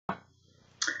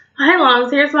Hi,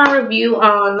 Longs. Here's my review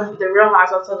on The Real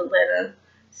Housewives of Atlanta,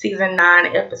 Season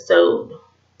 9, Episode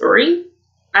 3.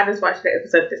 I just watched the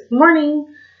episode this morning.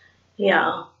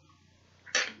 Yeah.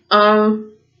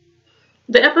 The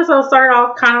episode started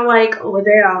off kind of like with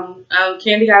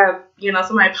Candy got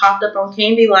somebody popped up on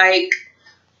Candy like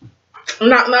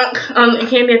knock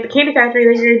Candy at the Candy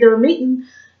Factory. They were doing a meeting,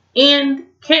 and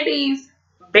Candy's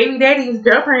baby daddy's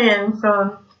girlfriend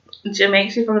from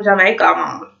Jamaica. She's from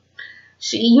Jamaica.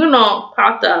 She,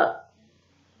 popped up,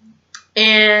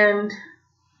 and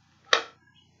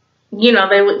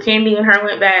Candy and her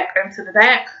went back into the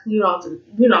back,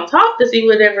 to talk to see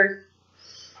whatever.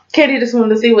 Candy just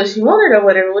wanted to see what she wanted or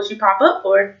whatever, what she popped up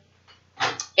for,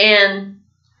 and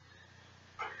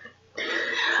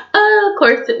of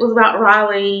course it was about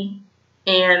Riley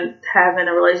and having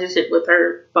a relationship with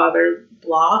her father,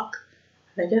 Block.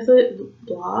 I guess it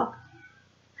Block.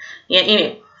 Yeah,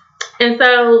 anyway. And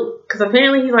so, because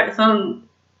apparently he's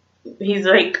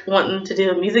like wanting to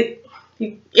do music,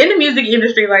 in the music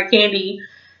industry like Candy,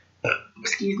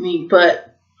 excuse me,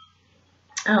 but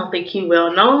I don't think he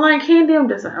will know like Candy. I'm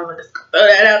just gonna throw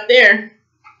that out there.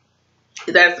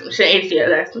 That's some shade, yeah,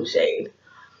 that's some shade.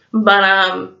 But,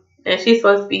 and she's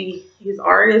supposed to be his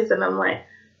artist, and I'm like,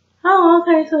 oh,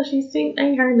 okay, so she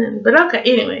ain't heard nothing. But okay,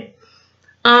 anyway.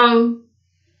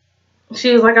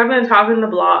 She was like, I've been talking to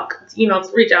Block,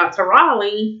 to reach out to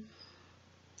Raleigh,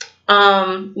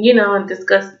 and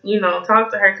discuss,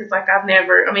 talk to her. Cause like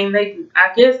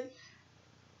I guess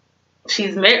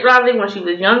she's met Raleigh when she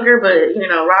was younger, but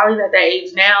Raleigh's at that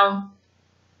age now.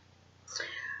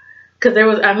 Cause I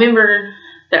remember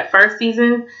that first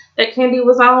season that Candy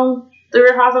was on The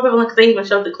Real Housewives of Atlanta, cause they even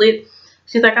showed the clip.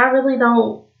 She's like, I really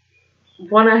don't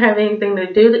want to have anything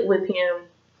to do with him.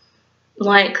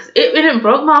 Like, it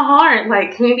broke my heart.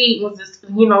 Like, Candy was just,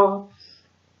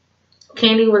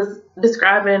 Candy was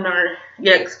describing or,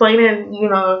 explaining,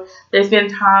 there's been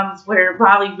times where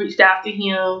Riley reached out to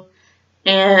him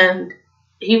and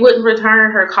he wouldn't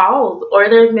return her calls. Or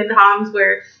there's been times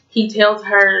where he tells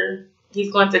her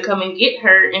he's going to come and get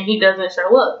her and he doesn't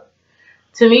show up.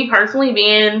 To me personally,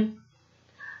 being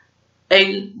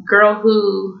a girl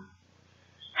who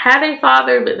had a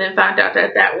father but then found out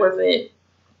that wasn't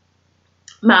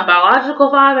my biological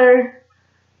father,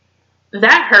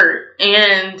 that hurt.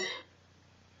 And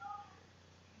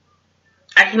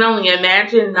I can only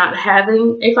imagine not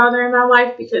having a father in my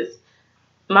life, because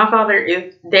my father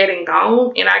is dead and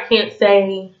gone, and I can't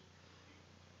say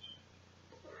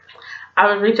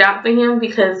I would reach out to him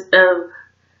because of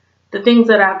the things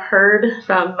that I've heard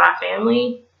from my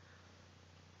family.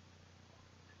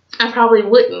 I probably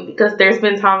wouldn't, because there's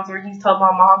been times where he's told my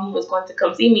mom he was going to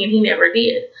come see me and he never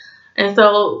did. And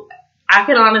so I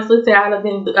can honestly say I would be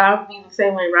the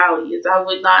same way Riley is. I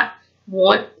would not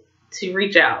want to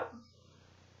reach out.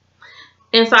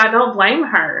 And so I don't blame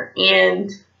her.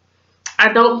 And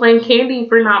I don't blame Candy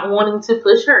for not wanting to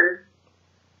push her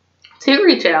to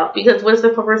reach out. Because what's the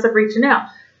purpose of reaching out?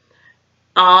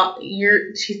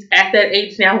 She's at that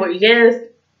age now where, yes,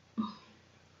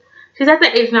 she's at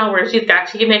that age now where she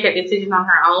can make a decision on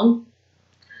her own.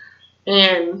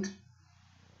 And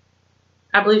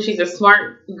I believe she's a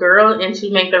smart girl and she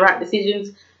make the right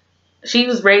decisions. She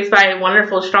was raised by a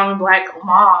wonderful, strong black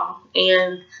mom,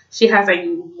 and she has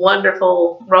a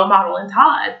wonderful role model in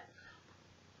Todd.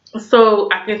 So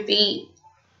I can see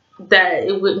that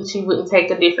she wouldn't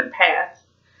take a different path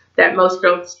that most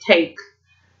girls take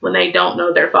when they don't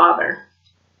know their father.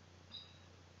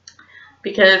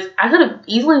 Because I could have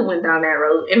easily went down that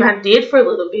road, and I did for a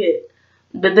little bit.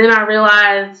 But then I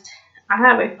realized I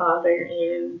have a father,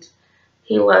 and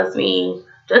he loves me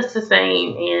just the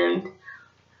same, and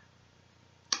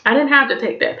I didn't have to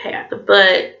take that path.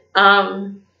 But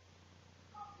I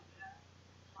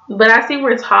see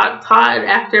where Todd,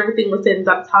 after everything was said,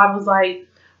 Todd was like,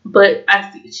 but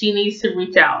she needs to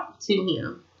reach out to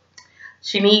him.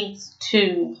 She needs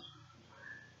to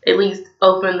at least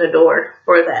open the door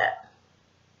for that.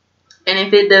 And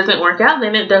if it doesn't work out,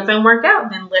 then it doesn't work out.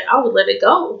 Then I would let it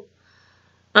go.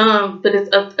 But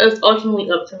it's ultimately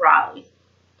up to Riley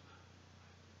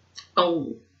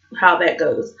on how that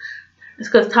goes. It's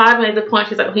because Todd made the point.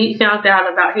 She's like, he found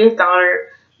out about his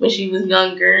daughter when she was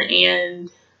younger, and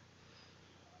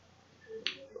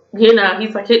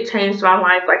he's like, it changed my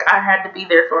life. Like, I had to be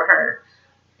there for her,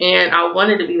 and I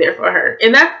wanted to be there for her,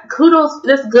 and that's good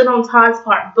on Todd's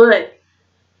part. But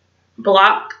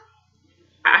Block,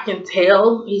 I can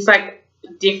tell he's like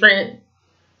a different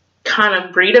kind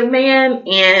of breed of man,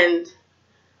 and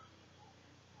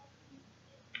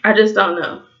I just don't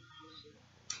know.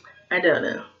 I don't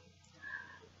know.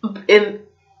 And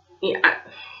yeah,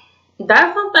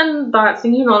 that's something that's,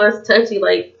 that's touchy.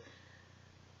 Like,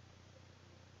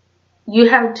 you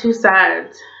have two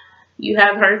sides. You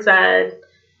have her side,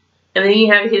 and then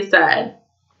you have his side.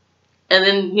 And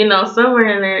then,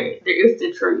 somewhere in there is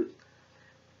the truth.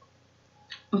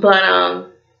 But,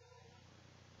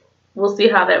 we'll see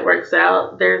how that works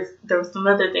out. There were some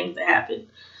other things that happened.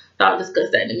 So I'll discuss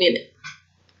that in a minute.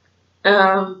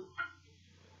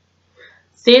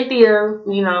 Cynthia,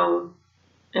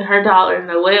 and her daughter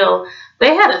Noelle,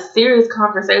 they had a serious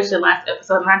conversation last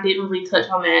episode, and I didn't really touch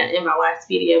on that in my last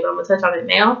video, but I'm gonna touch on it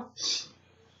now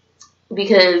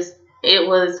because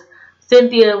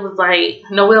Cynthia was like,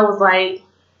 Noelle was like,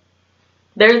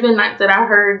 there's been nights that I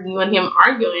heard you and him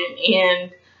arguing,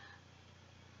 and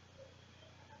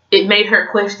it made her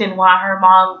question why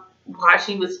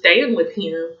she was staying with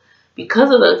him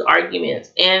because of those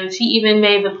arguments. And she even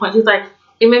made the point, she's like,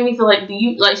 it made me feel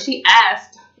like, she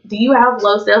asked, do you have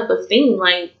low self-esteem?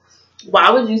 Like,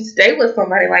 why would you stay with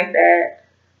somebody like that?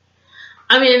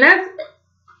 I mean,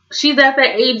 she's at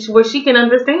that age where she can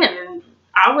understand. And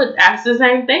I would ask the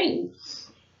same thing.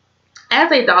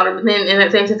 As a daughter, but then in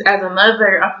that same sense, as a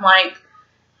mother, I'm like,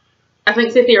 I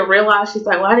think Cynthia realized, she's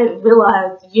like, well, I didn't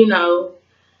realize,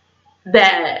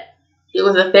 that it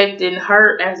was affecting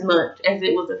her as much as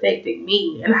it was affecting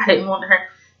me. And I didn't want her,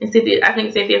 and I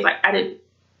think Cynthia's like, I didn't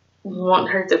want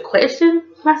her to question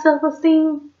my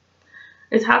self-esteem.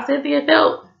 Is how Cynthia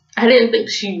felt. I didn't think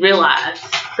she realized,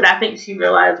 but I think she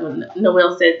realized when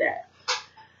Noelle said that.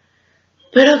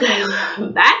 But okay,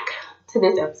 back to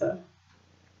this episode.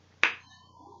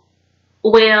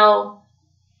 Well,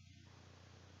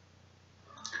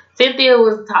 Cynthia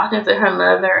was talking to her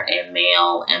mother and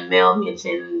Mel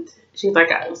mentioned, she's like,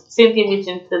 Cynthia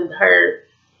mentioned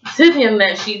to him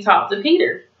that she talked to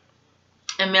Peter.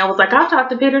 And Mel was like, I talked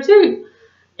to Peter too.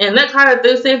 And that kind of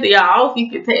threw Cynthia off,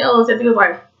 you could tell. And Cynthia was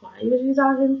like, why was you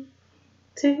talking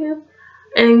to him?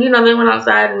 And, they went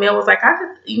outside and Mel was like,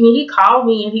 he called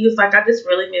me and he was like, I just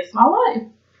really miss my life.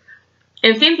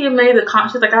 And Cynthia made the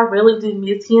comment, she's like, I really do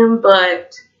miss him,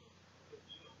 but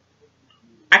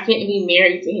I can't be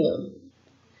married to him.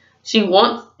 She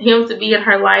wants him to be in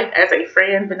her life as a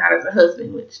friend, but not as a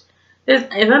husband, which is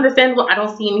understandable. I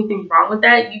don't see anything wrong with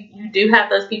that. You do have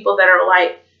those people that are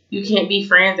like, you can't be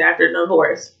friends after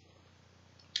divorce.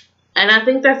 And I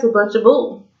think that's a bunch of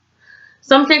bull.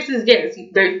 Some cases, yes,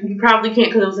 you probably can't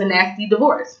because it was a nasty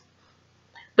divorce.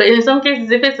 But in some cases,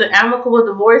 if it's an amicable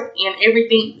divorce and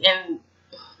everything, and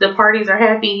the parties are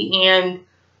happy and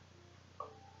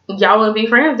y'all want to be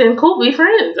friends, then cool, be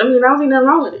friends. I mean, I don't see nothing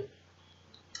wrong with it.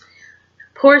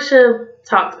 Portia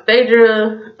talked to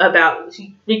Phaedra about,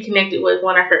 she reconnected with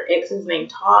one of her exes named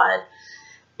Todd,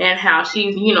 and how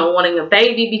she's, wanting a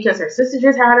baby because her sister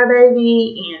just had a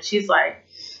baby, and she's like,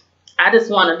 I just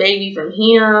want a baby from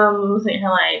him. And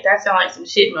like, that sounds like some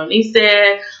shit Monique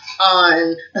said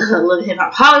on Little Hip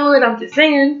Hop Hollywood, I'm just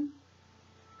saying.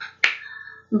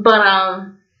 But,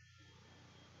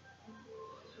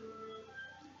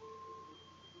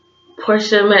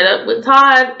 Portia met up with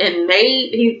Todd and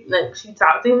she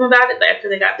talked to him about it after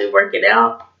they got through working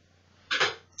out.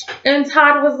 And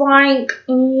Todd was like,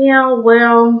 yeah,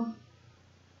 well,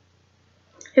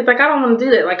 he's like, I don't want to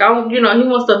do that. Like, he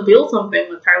wants to build something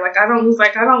with her. Like, he's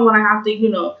like, I don't want to have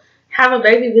to, have a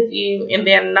baby with you and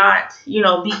then not,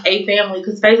 be a family.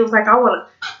 Because Phaedra was like,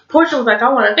 Portia was like, I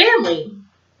want a family.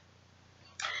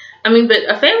 I mean, but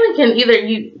a family can either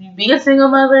you be a single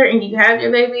mother and you have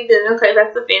your baby, then okay,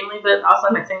 that's a family. But also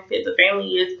in that same sense, a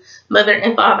family is mother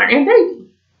and father and baby.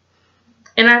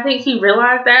 And I think he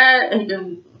realized that. And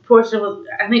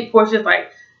I think Portia's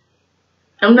like,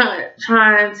 I'm not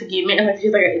trying to get married. Like,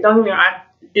 she's like, don't get me wrong, I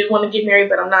do want to get married,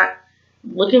 but I'm not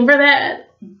looking for that.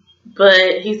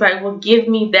 But he's like, well, give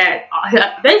me that.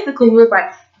 Basically, he was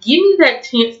like, give me that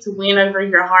chance to win over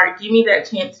your heart. Give me that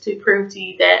chance to prove to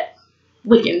you that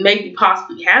we can maybe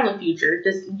possibly have a future.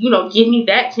 Just, give me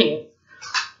that chance.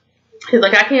 He's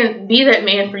like, I can't be that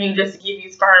man for you just to give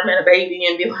you sperm and a baby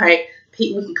and be like,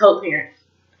 Pete, we can co-parent.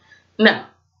 No.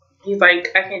 He's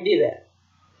like, I can't do that.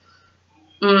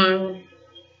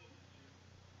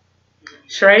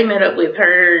 Sheree met up with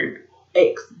her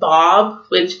ex, Bob,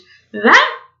 which that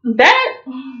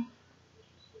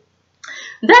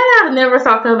I never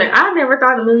saw coming. I never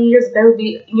thought in a million years that they would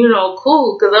be,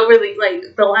 cool. Because over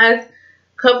the last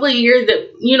couple of years that,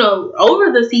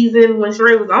 over the season when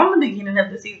Sheree was on the beginning of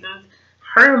the season,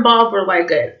 her and Bob were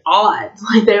like at odds.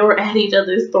 Like, they were at each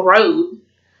other's throat.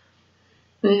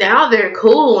 Now they're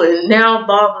cool, and now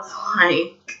Bob was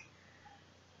like,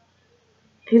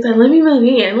 he's like, let me move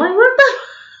in. Like, what the?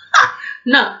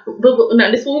 No, but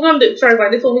no, this is what we're gonna do. Sorry, like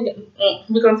this is what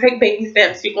we're gonna take baby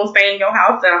steps. You're gonna stay in your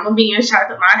house, and I'm gonna be in shots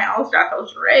at my house. I told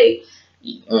Sheree,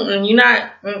 you're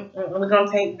not. We're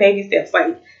gonna take baby steps.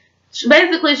 Like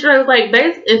basically, Sheree was like,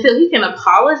 until he can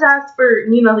apologize for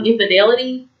the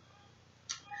infidelity.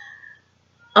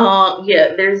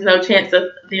 Yeah, there's no chance of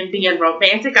them being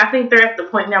romantic. I think they're at the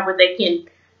point now where they can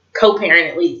co-parent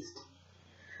at least,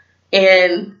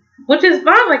 and which is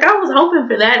fine. Like I was hoping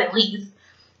for that at least.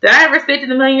 Did I ever sit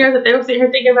in a million years that they were sitting here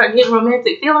thinking about getting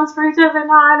romantic feelings for each other?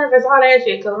 No, I never saw that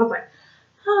shit because I was like,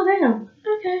 oh damn,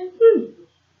 okay,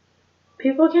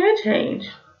 people can change.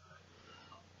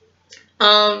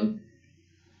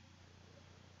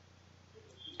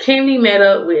 Candy met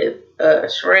up with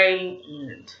Sheree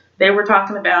and they were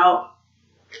talking about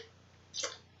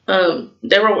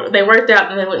they worked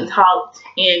out and they went and talked,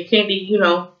 and Candy,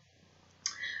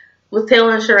 was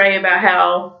telling Sheree about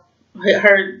how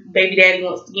her baby daddy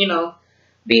wants to,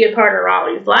 be a part of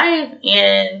Riley's life,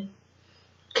 and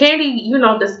Candy,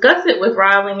 discussed it with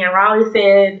Riley, and Riley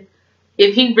said,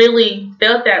 if he really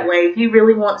felt that way, if he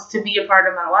really wants to be a part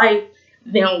of my life,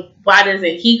 then why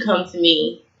doesn't he come to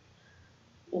me?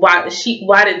 Why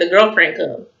did the girlfriend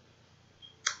come?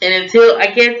 And until, I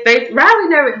guess,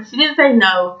 Riley she didn't say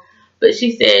no, but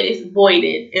she said it's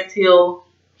voided until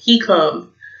he comes.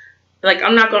 Like,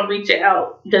 I'm not going to reach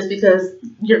out just because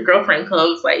your girlfriend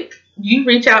comes. Like, you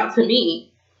reach out to me.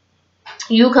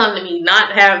 You come to me,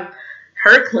 not have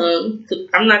her come.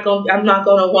 I'm not going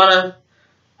to want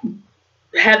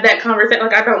to have that conversation.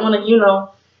 Like, I don't want to,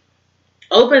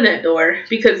 open that door.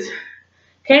 Because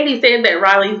Candy said that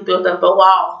Riley's built up a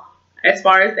wall as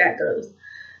far as that goes.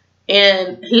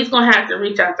 And he's going to have to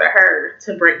reach out to her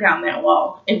to break down that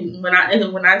wall. And when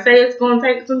I say it's going to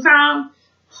take some time,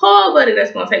 oh, buddy,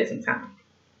 that's going to take some time.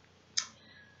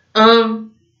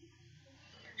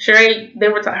 Sheree,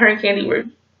 her and Candy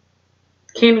and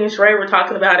Sheree were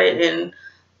talking about it, and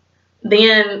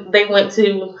then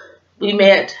we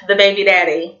met the baby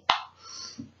daddy,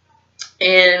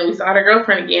 and we saw the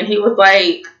girlfriend again. He was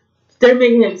like, they're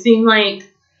making it seem like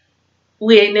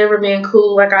we ain't never been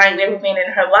cool, like I ain't never been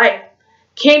in her life.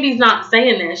 Candy's not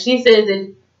saying that. She says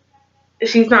that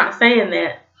she's not saying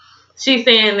that. She's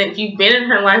saying that you've been in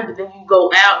her life, but then you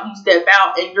go out, you step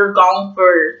out, and you're gone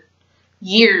for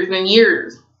years and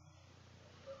years.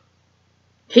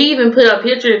 He even put a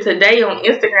picture today on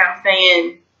Instagram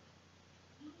saying,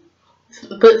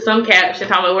 put some caption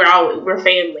talking about we're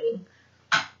family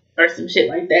or some shit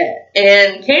like that.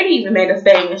 And Candy even made a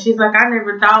statement. She's like, I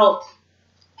never thought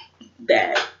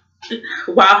that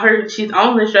while she's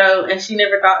on the show, and she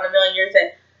never thought in a million years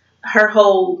that her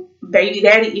whole baby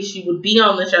daddy issue would be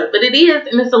on the show. But it is,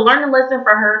 and it's a learning lesson for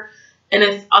her, and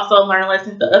it's also a learning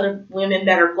lesson for other women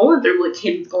that are going through what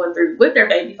Candy's going through with their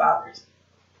baby fathers.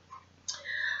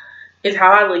 Is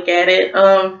how I look at it.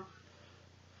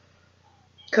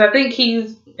 Because I think he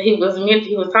was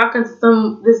talking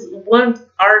to this one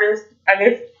artist. I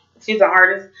guess she's an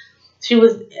artist. She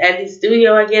was at his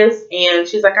studio, I guess, and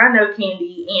she's like, I know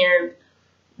Candy, and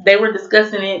they were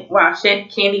discussing it while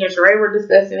Candy and Sheree were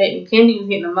discussing it, and Candy was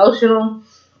getting emotional,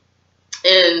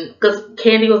 and because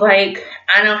Candy was like,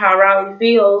 I know how Riley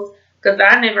feels, because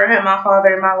I never had my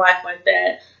father in my life like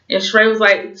that, and Sheree was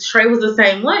the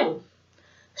same way.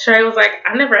 Sheree was like,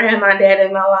 I never had my dad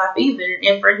in my life either,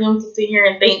 and for him to sit here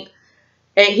and think,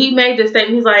 and he made the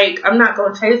statement, he's like, I'm not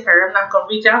going to chase her, I'm not going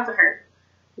to reach out to her.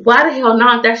 Why the hell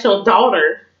not? That's your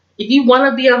daughter. If you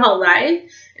want to be in her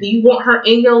life, and you want her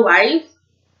in your life,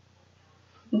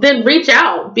 then reach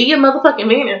out. Be a motherfucking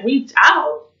man and reach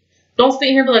out. Don't sit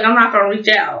here and be like, I'm not going to reach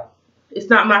out. It's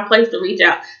not my place to reach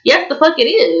out. Yes, the fuck it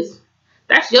is.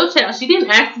 That's your child. She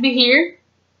didn't ask to be here.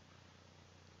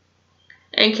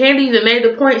 And Candy even made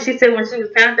the point. She said when she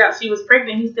found out she was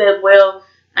pregnant, he said, well,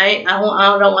 I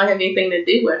don't want to have anything to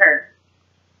do with her.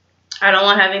 I don't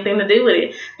want to have anything to do with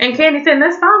it. And Candy said,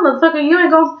 that's fine, motherfucker.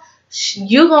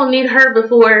 You gonna need her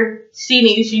before she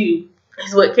needs you,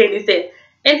 is what Candy said.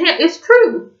 And it's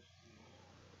true.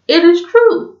 It is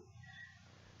true.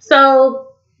 So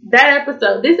this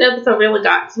episode really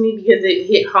got to me because it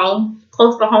hit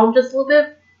close to home just a little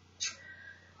bit.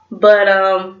 But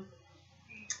I'm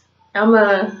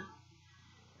gonna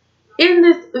end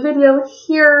this video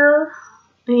here.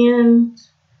 And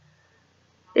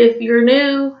if you're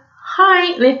new,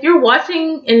 hi. And if you're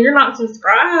watching and you're not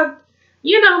subscribed,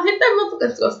 hit that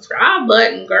motherfucking subscribe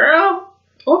button, girl.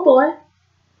 Or boy.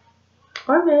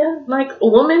 Or man. Like a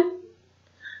woman.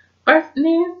 Or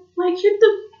man. Like hit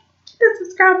the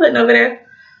subscribe button over there.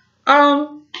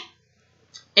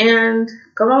 And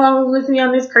come along with me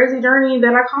on this crazy journey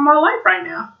that I call my life right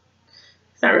now.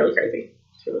 It's not really crazy.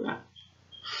 It's really not.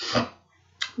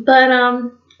 But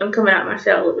I'm coming out of my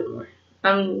shell a little bit more.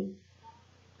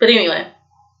 But anyway,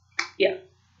 yeah.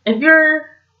 Don't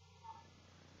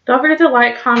forget to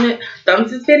like, comment,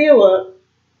 thumbs this video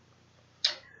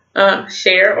up,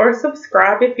 share or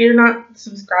subscribe if you're not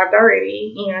subscribed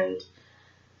already, and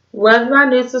love my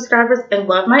new subscribers and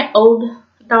love my old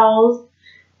dolls,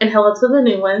 and hello to the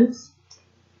new ones.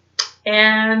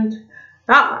 And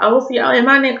I will see y'all in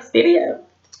my next video.